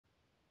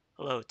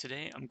Hello,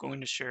 today I'm going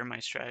to share my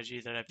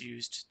strategy that I've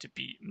used to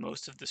beat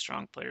most of the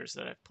strong players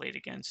that I've played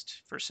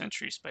against for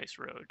Century Spice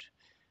Road.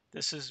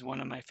 This is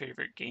one of my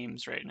favorite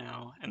games right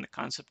now, and the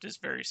concept is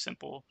very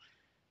simple.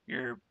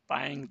 You're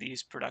buying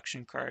these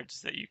production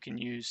cards that you can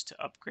use to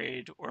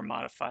upgrade or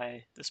modify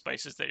the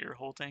spices that you're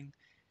holding,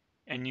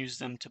 and use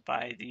them to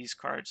buy these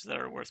cards that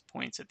are worth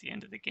points at the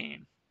end of the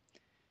game.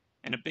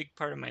 And a big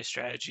part of my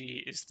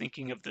strategy is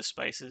thinking of the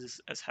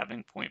spices as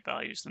having point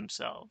values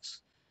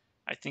themselves.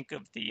 I think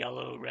of the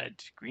yellow,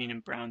 red, green,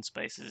 and brown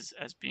spices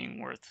as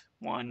being worth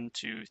 1,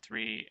 2,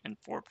 3, and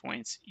 4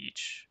 points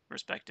each,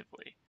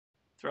 respectively.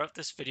 Throughout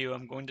this video,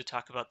 I'm going to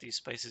talk about these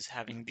spices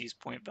having these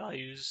point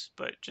values,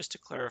 but just to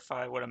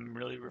clarify, what I'm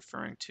really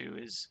referring to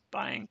is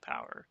buying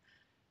power.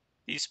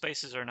 These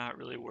spices are not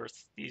really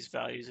worth these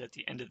values at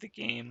the end of the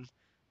game,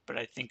 but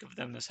I think of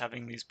them as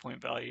having these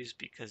point values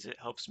because it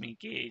helps me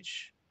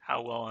gauge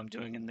how well I'm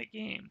doing in the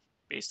game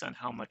based on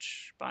how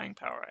much buying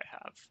power I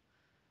have.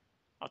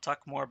 I'll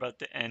talk more about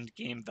the end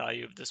game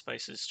value of the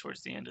spices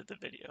towards the end of the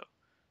video.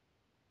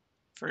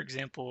 For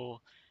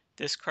example,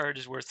 this card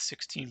is worth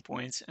 16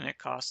 points and it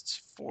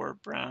costs 4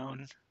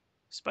 brown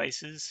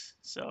spices,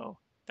 so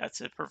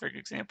that's a perfect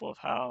example of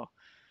how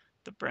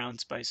the brown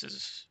spice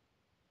is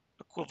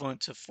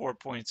equivalent to 4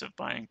 points of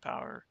buying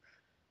power.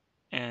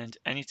 And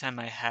anytime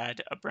I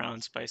had a brown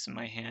spice in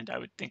my hand, I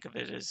would think of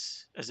it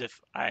as if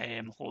I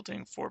am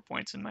holding 4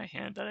 points in my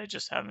hand that I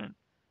just haven't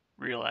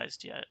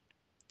realized yet.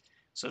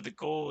 So the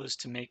goal is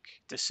to make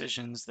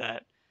decisions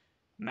that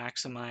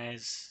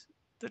maximize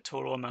the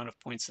total amount of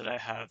points that I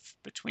have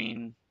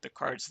between the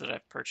cards that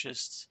I've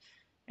purchased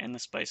and the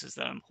spices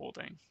that I'm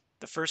holding.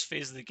 The first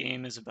phase of the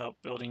game is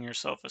about building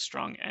yourself a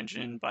strong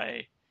engine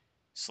by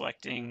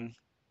selecting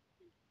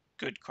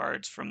good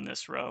cards from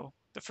this row.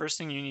 The first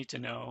thing you need to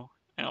know,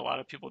 and a lot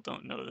of people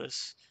don't know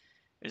this,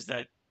 is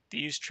that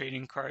these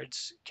trading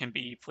cards can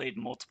be played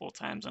multiple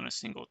times on a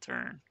single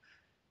turn.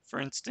 For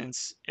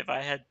instance, if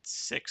I had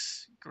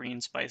 6 green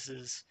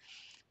spices,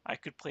 I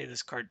could play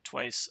this card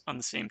twice on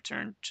the same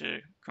turn to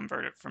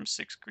convert it from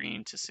 6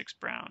 green to 6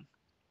 brown.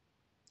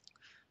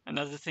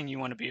 Another thing you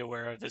want to be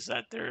aware of is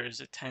that there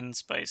is a 10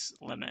 spice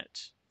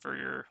limit for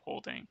your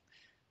holding.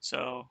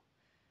 So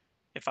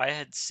if I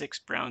had 6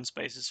 brown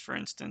spices, for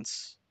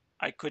instance,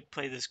 I could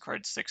play this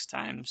card 6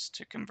 times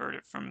to convert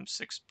it from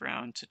 6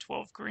 brown to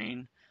 12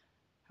 green.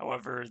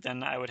 However,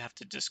 then I would have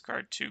to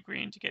discard 2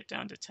 green to get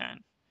down to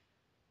 10.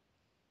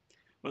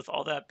 With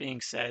all that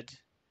being said,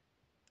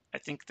 I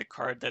think the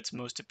card that's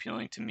most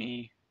appealing to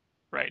me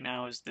right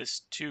now is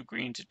this 2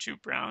 green to 2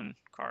 brown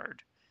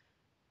card,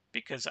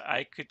 because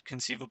I could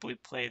conceivably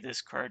play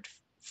this card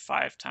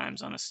 5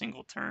 times on a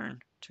single turn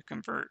to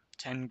convert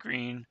 10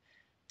 green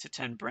to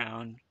 10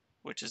 brown,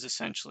 which is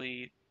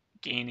essentially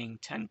gaining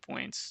 10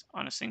 points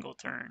on a single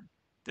turn.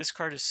 This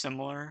card is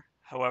similar,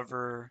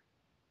 however,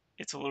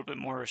 it's a little bit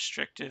more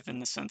restrictive in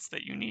the sense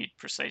that you need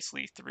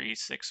precisely 3,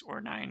 6,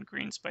 or 9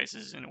 green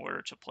spices in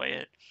order to play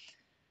it,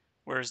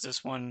 whereas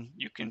this one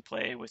you can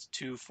play with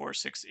 2, 4,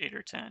 6, 8,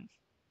 or 10.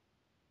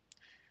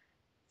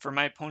 For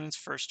my opponent's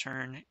first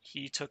turn,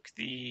 he took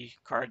the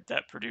card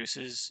that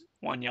produces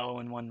 1 yellow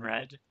and 1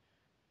 red,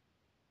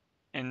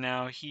 and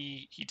now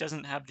he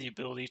doesn't have the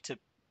ability to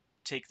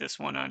take this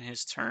one on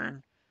his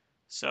turn,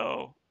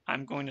 so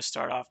I'm going to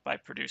start off by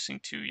producing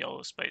 2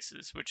 yellow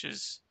spices, which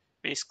is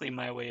basically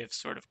my way of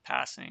sort of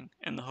passing,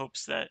 in the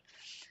hopes that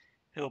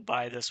he'll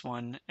buy this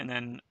one, and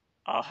then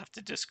I'll have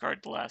to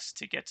discard less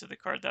to get to the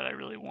card that I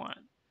really want.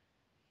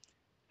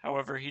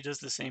 However, he does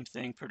the same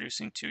thing,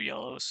 producing 2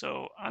 yellow,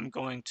 so I'm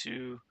going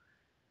to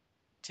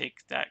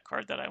take that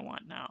card that I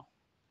want now.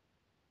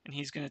 And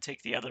he's going to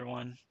take the other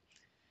one.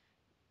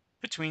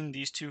 Between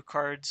these two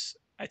cards,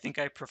 I think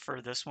I prefer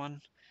this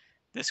one.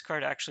 This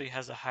card actually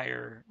has a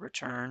higher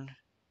return,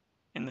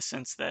 in the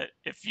sense that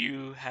if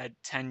you had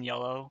 10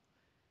 yellow,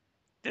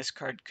 this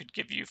card could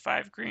give you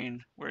 5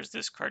 green, whereas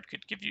this card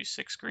could give you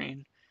 6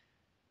 green.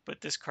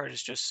 But this card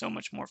is just so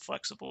much more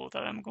flexible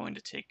that I'm going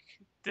to take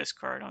this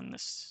card on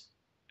this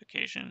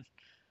occasion.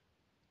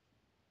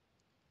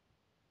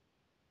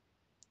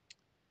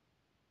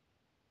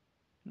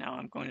 Now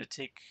I'm going to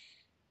take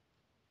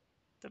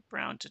the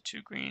brown to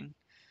 2 green.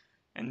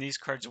 And these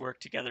cards work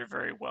together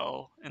very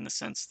well, in the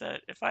sense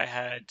that if I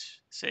had,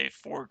 say,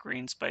 4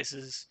 green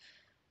spices,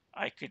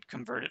 I could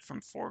convert it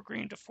from 4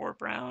 green to 4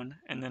 brown,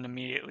 and then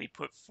immediately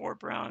put 4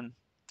 brown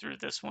through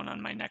this one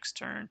on my next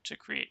turn to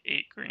create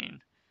 8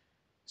 green.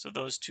 So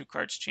those two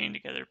cards chain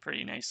together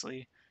pretty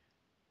nicely.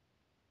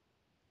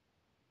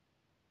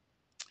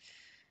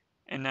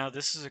 And now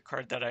this is a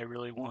card that I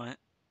really want.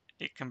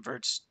 It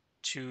converts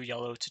 2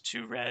 yellow to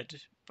 2 red,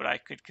 but I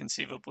could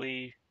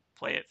conceivably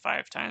play it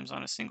 5 times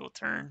on a single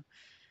turn.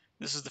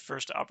 This is the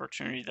first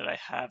opportunity that I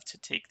have to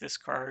take this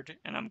card,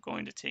 and I'm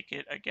going to take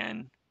it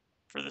again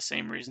for the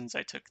same reasons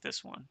I took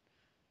this one.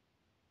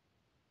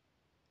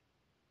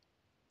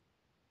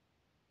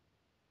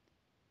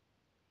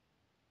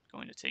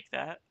 Going to take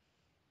that.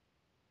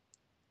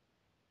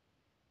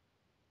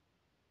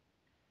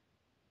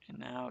 And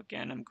now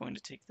again I'm going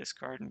to take this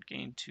card and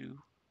gain 2.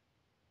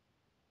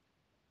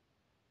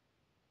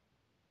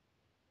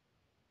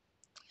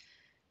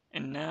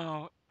 And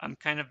now I'm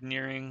kind of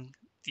nearing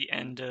the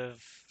end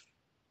of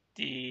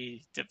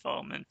the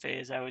development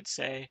phase, I would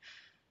say.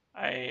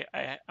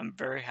 I'm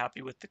very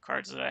happy with the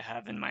cards that I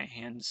have in my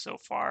hand so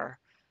far.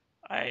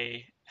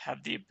 I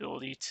have the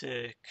ability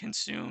to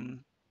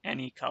consume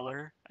any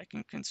color. I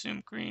can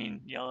consume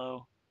green,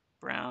 yellow,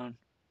 brown,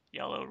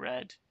 yellow,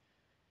 red,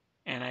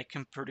 and I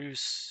can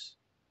produce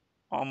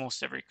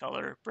almost every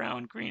color,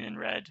 brown, green, and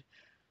red.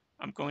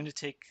 I'm going to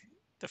take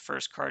the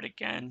first card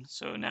again,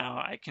 so now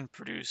I can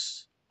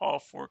produce all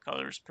four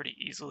colors pretty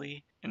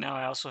easily. And now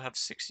I also have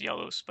 6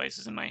 yellow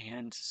spices in my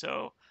hand,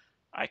 so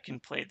I can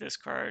play this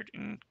card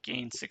and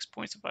gain 6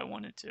 points if I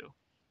wanted to.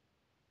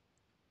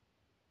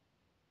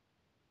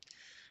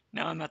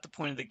 Now I'm at the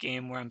point of the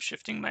game where I'm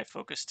shifting my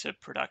focus to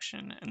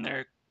production, and there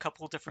are a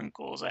couple different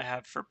goals I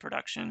have for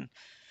production.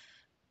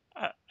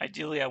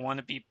 Ideally, I want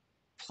to be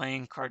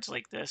playing cards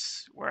like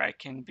this, where I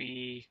can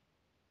be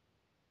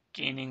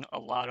gaining a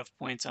lot of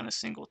points on a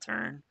single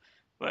turn,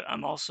 but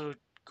I'm also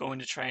going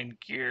to try and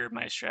gear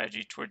my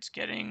strategy towards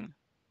getting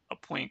a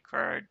point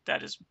card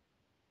that is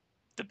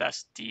the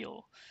best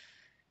deal.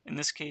 In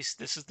this case,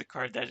 this is the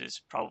card that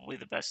is probably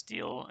the best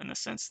deal in the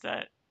sense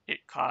that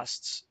it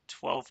costs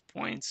 12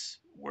 points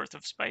worth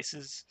of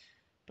spices,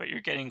 but you're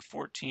getting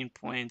 14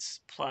 points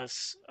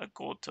plus a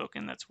gold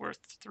token that's worth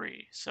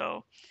 3.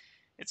 So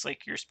it's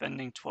like you're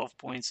spending 12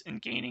 points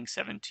and gaining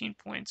 17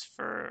 points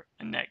for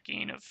a net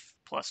gain of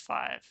plus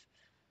 5.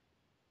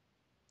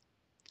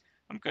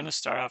 I'm going to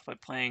start off by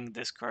playing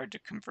this card to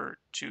convert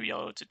 2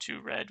 yellow to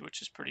 2 red,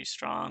 which is pretty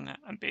strong.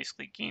 I'm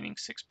basically gaining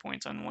 6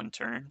 points on one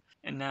turn.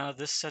 And now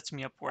this sets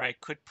me up where I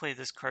could play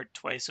this card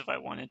twice if I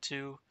wanted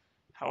to.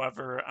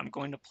 However, I'm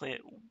going to play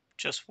it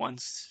just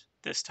once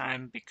this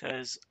time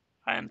because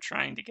I am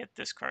trying to get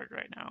this card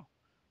right now.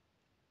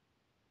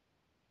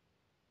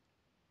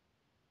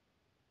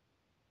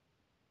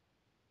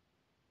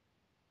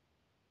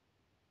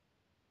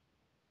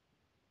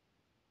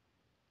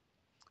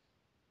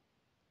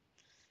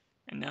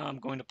 And now I'm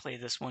going to play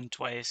this one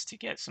twice to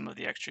get some of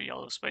the extra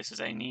yellow spices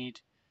I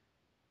need.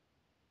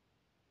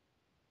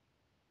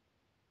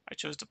 I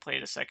chose to play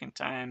it a second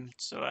time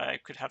so I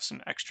could have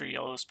some extra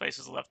yellow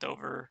spices left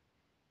over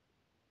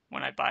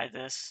when I buy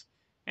this,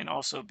 and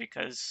also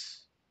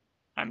because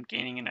I'm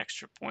gaining an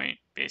extra point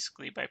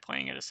basically by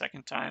playing it a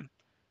second time.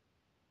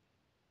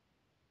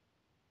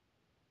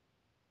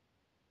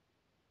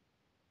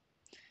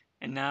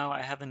 And now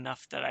I have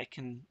enough that I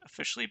can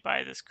officially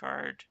buy this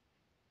card,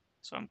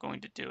 so I'm going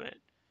to do it.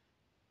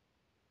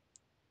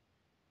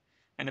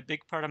 And a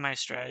big part of my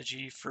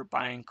strategy for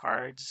buying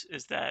cards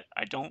is that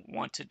I don't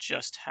want to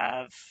just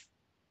have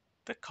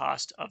the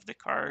cost of the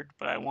card,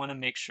 but I want to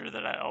make sure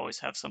that I always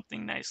have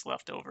something nice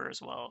left over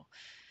as well.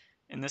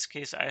 In this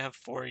case, I have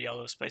 4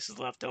 yellow spices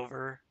left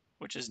over,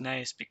 which is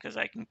nice because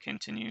I can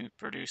continue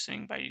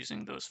producing by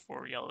using those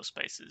 4 yellow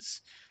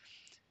spices.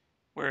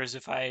 Whereas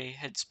if I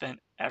had spent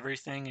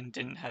everything and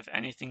didn't have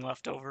anything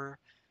left over,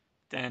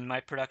 then my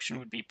production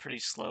would be pretty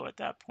slow at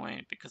that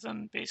point because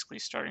I'm basically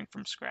starting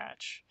from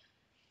scratch.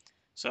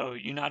 So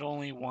you not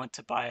only want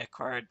to buy a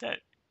card that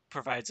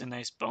provides a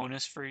nice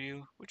bonus for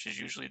you, which is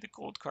usually the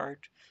gold card,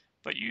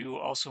 but you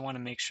also want to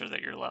make sure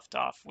that you're left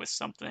off with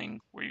something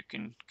where you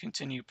can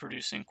continue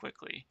producing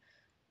quickly.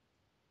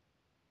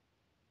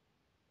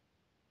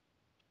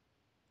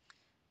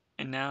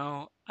 And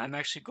now I'm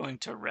actually going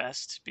to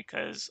rest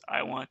because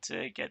I want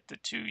to get the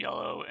 2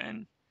 yellow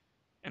and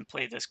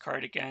play this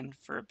card again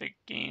for a big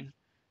gain.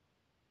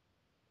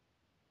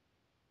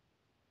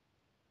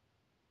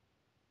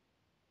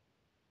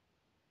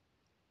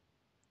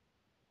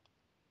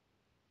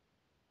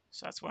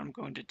 So that's what I'm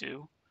going to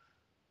do.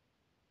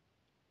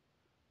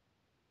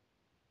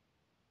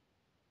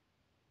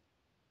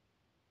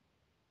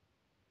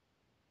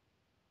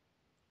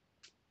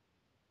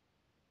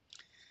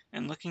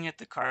 And looking at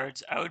the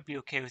cards, I would be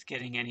okay with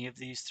getting any of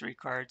these 3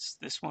 cards.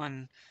 This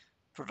one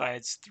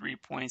provides 3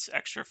 points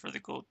extra for the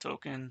gold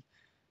token.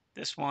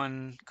 This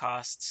one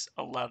costs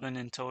 11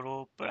 in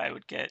total, but I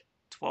would get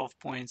 12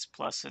 points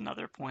plus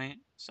another point,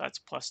 so that's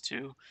plus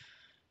 2.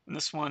 And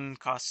this one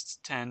costs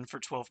 10 for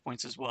 12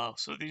 points as well.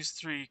 So these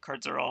 3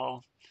 cards are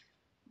all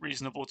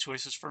reasonable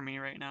choices for me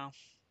right now.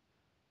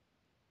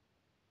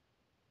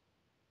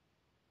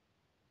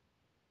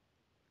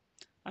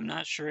 I'm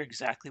not sure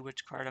exactly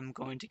which card I'm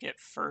going to get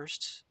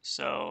first,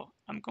 so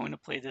I'm going to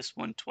play this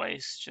one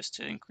twice just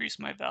to increase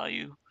my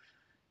value.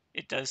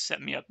 It does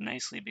set me up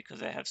nicely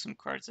because I have some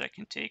cards that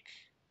can take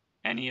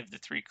any of the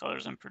 3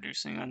 colors I'm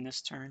producing on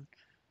this turn.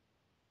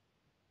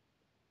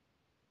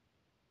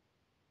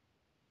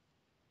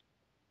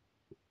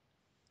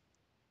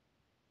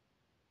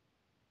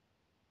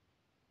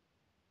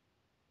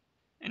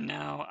 And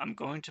now I'm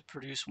going to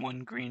produce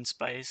 1 green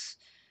spice.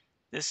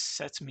 This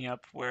sets me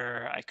up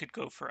where I could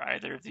go for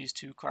either of these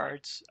 2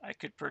 cards. I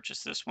could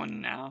purchase this one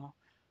now,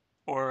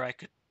 or I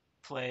could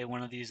play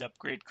one of these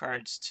upgrade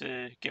cards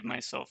to give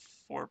myself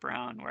 4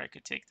 brown where I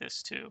could take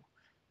this too.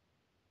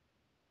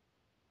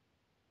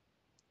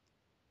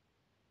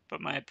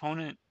 But my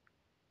opponent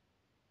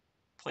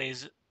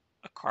plays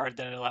a card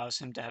that allows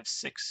him to have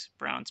 6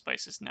 brown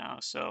spices now.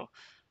 So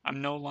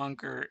I'm no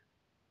longer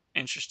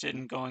interested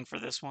in going for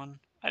this one.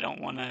 I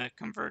don't want to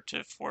convert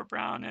to 4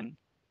 brown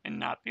and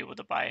not be able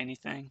to buy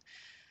anything.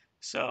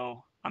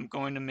 So I'm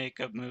going to make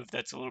a move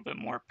that's a little bit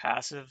more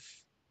passive.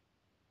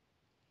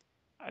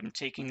 I'm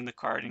taking the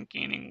card and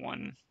gaining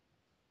one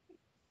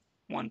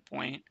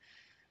point.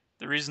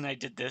 The reason I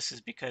did this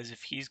is because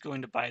if he's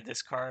going to buy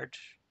this card,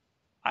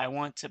 I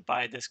want to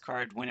buy this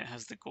card when it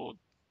has the gold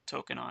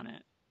token on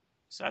it.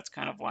 So that's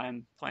kind of why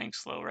I'm playing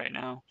slow right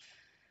now.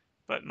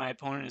 But my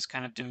opponent is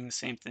kind of doing the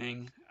same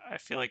thing. I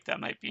feel like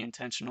that might be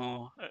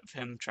intentional of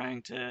him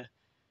trying to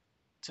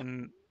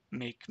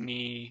make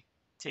me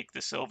take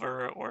the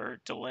silver or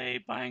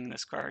delay buying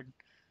this card.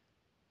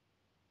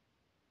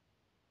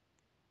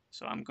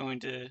 So I'm going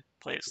to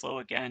play it slow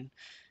again.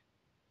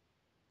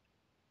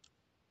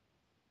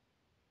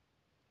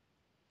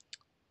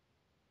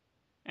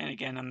 And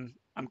again,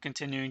 I'm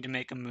continuing to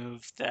make a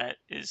move that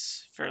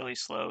is fairly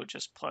slow,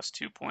 just plus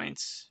 2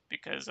 points,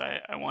 because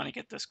I want to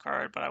get this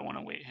card, but I want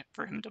to wait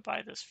for him to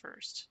buy this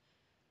first.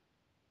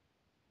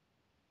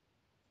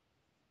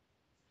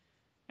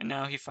 And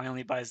now he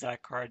finally buys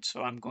that card,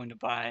 so I'm going to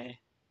buy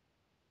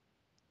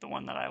the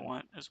one that I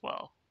want as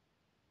well.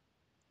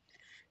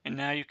 And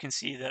now you can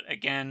see that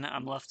again,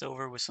 I'm left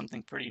over with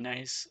something pretty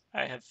nice.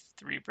 I have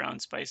 3 brown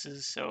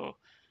spices, so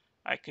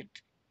I could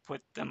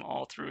put them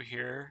all through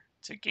here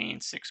to gain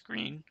 6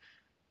 green.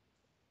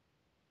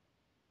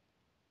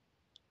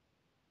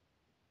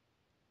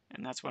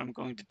 And that's what I'm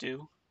going to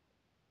do.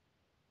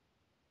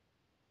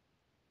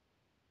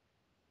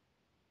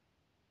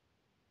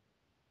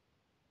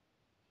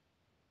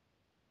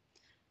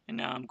 And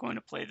now I'm going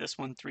to play this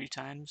one 3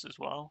 times as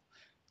well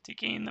to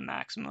gain the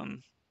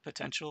maximum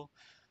potential.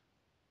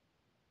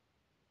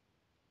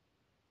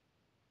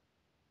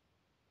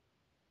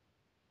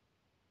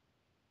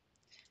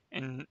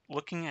 And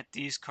looking at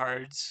these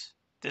cards,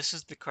 this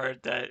is the card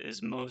that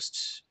is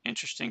most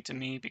interesting to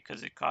me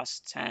because it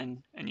costs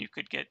 10 and you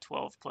could get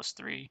 12 plus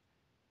 3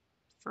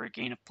 for a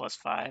gain of plus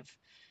 5.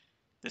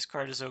 This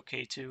card is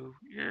okay too.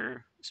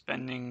 You're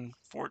spending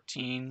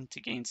 14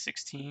 to gain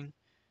 16.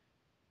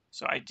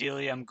 So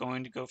ideally I'm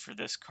going to go for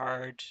this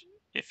card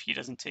if he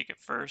doesn't take it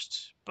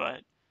first,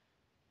 but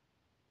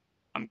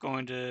I'm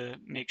going to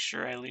make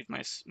sure I leave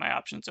my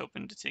options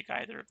open to take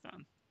either of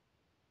them.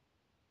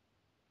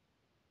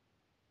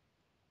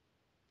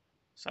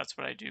 So that's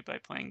what I do by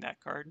playing that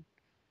card.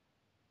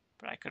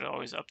 But I could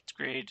always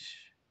upgrade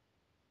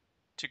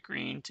to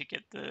green to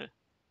get the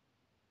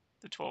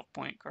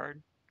 12-point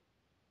card.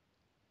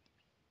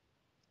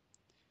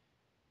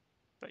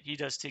 But he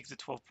does take the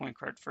 12-point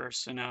card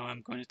first, so now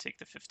I'm going to take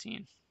the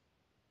 15.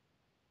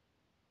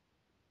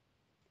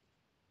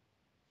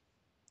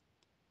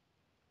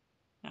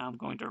 Now I'm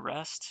going to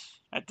rest.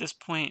 At this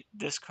point,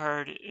 this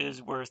card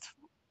is worth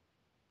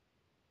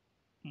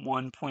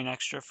 1 point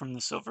extra from the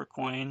silver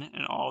coin,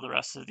 and all the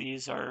rest of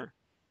these are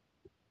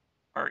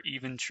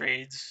even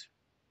trades.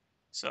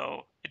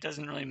 So it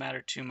doesn't really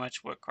matter too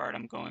much what card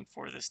I'm going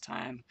for this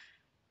time.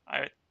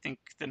 I think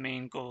the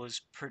main goal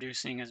is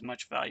producing as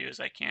much value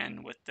as I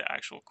can with the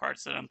actual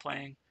cards that I'm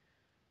playing.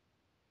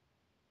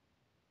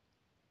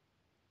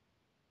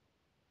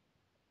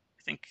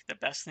 I think the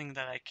best thing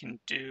that I can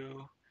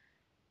do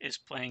is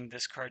playing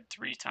this card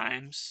 3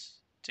 times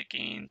to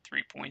gain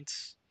 3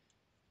 points.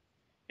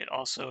 It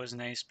also is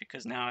nice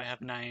because now I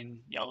have 9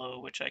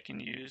 yellow, which I can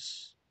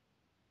use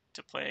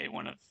to play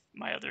one of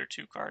my other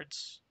 2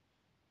 cards.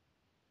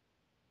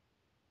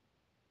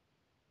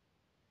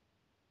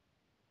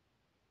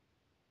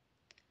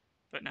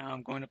 But now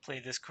I'm going to play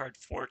this card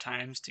 4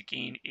 times to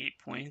gain 8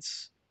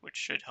 points, which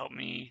should help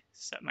me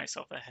set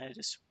myself ahead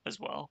as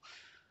well.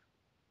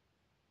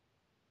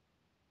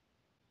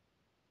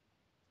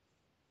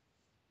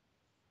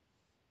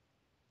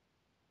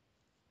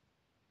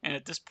 And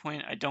at this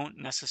point, I don't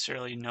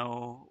necessarily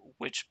know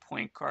which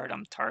point card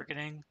I'm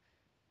targeting,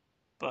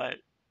 but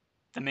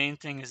the main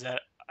thing is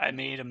that I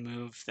made a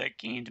move that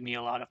gained me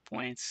a lot of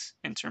points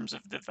in terms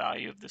of the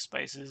value of the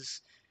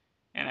spices,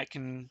 and I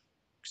can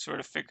sort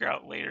of figure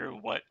out later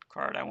what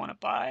card I want to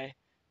buy.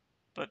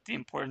 But the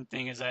important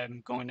thing is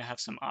I'm going to have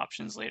some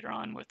options later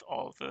on with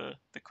all the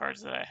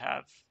cards that I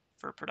have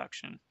for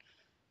production.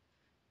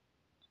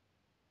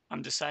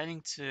 I'm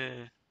deciding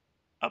to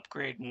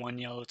upgrade 1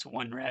 yellow to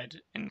 1 red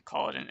and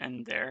call it an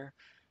end there.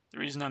 The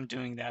reason I'm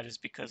doing that is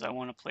because I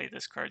want to play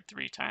this card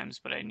 3 times,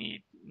 but I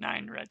need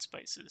 9 red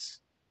spices.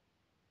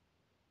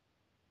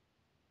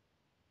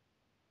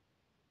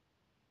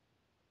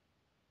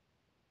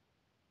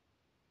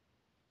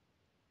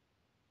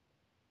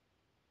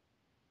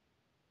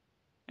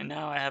 And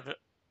now I have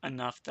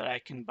enough that I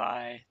can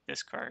buy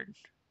this card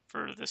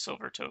for the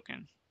silver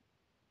token.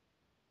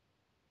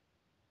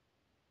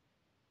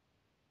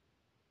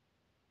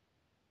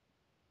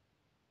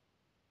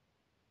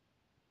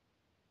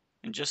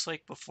 And just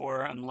like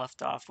before, I'm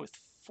left off with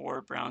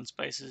 4 brown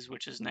spices,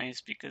 which is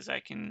nice because I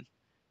can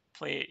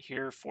play it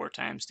here 4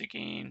 times to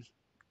gain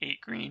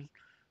 8 green.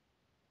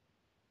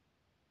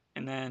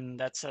 And then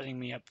that's setting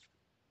me up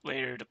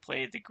later to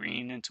play the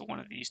green into one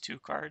of these two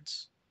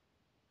cards.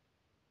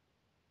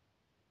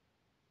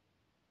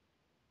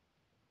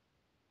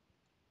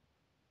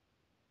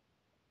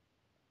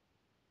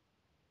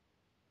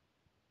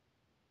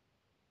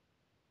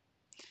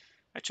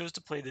 I chose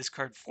to play this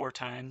card 4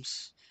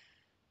 times.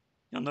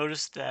 You'll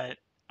notice that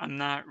I'm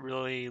not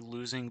really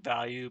losing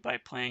value by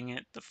playing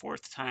it the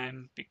 4th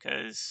time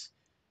because,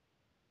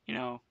 you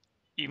know,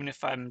 even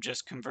if I'm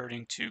just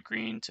converting 2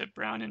 green to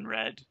brown and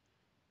red,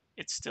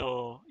 it's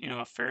still,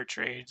 a fair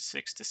trade,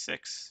 6 to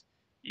 6,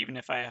 even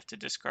if I have to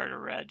discard a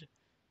red.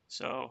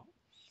 So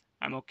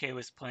I'm okay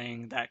with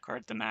playing that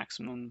card the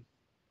maximum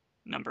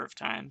number of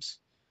times.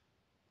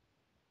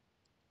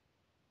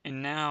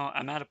 And now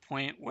I'm at a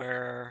point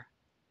where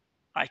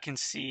I can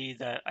see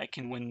that I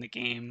can win the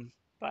game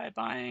by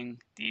buying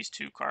these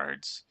 2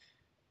 cards,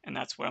 and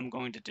that's what I'm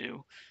going to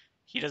do.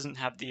 He doesn't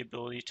have the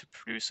ability to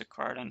produce a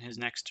card on his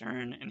next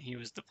turn, and he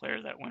was the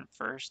player that went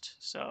first,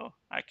 so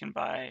I can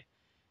buy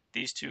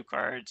these 2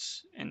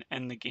 cards and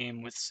end the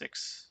game with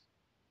 6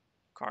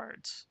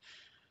 cards.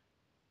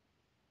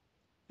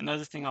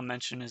 Another thing I'll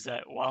mention is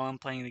that while I'm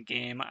playing the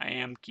game, I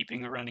am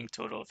keeping a running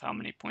total of how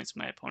many points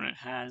my opponent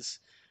has.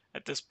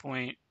 At this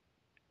point,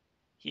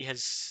 he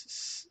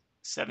has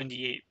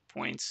 78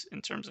 points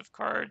in terms of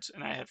cards,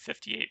 and I have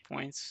 58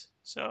 points.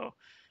 So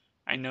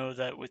I know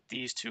that with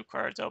these 2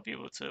 cards, I'll be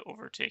able to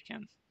overtake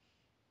him.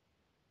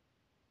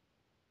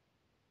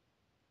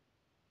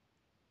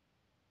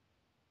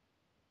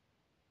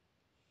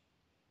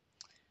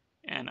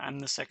 And I'm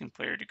the second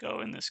player to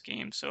go in this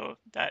game, so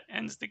that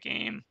ends the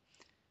game,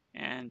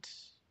 and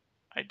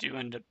I do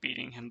end up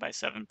beating him by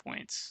 7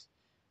 points.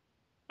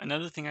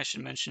 Another thing I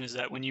should mention is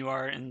that when you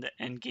are in the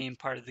end game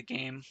part of the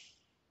game,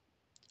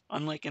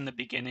 unlike in the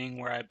beginning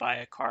where I buy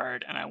a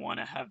card and I want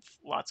to have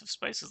lots of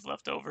spices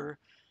left over,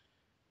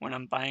 when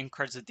I'm buying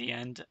cards at the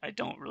end, I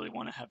don't really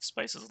want to have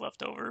spices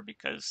left over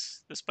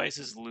because the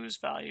spices lose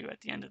value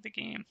at the end of the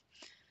game.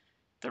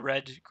 The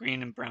red,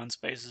 green, and brown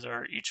spices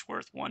are each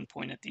worth 1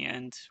 point at the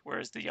end,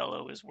 whereas the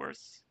yellow is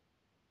worth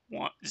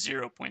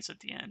 0 points at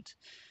the end.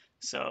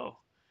 So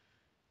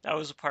that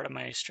was a part of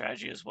my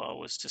strategy as well,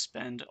 was to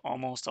spend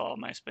almost all of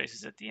my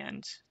spices at the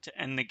end to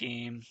end the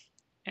game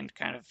and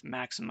kind of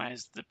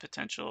maximize the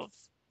potential of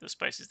the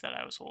spices that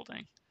I was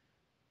holding.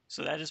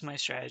 So that is my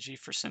strategy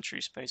for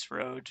Century Spice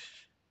Road.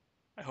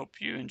 I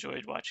hope you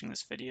enjoyed watching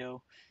this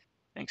video.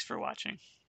 Thanks for watching.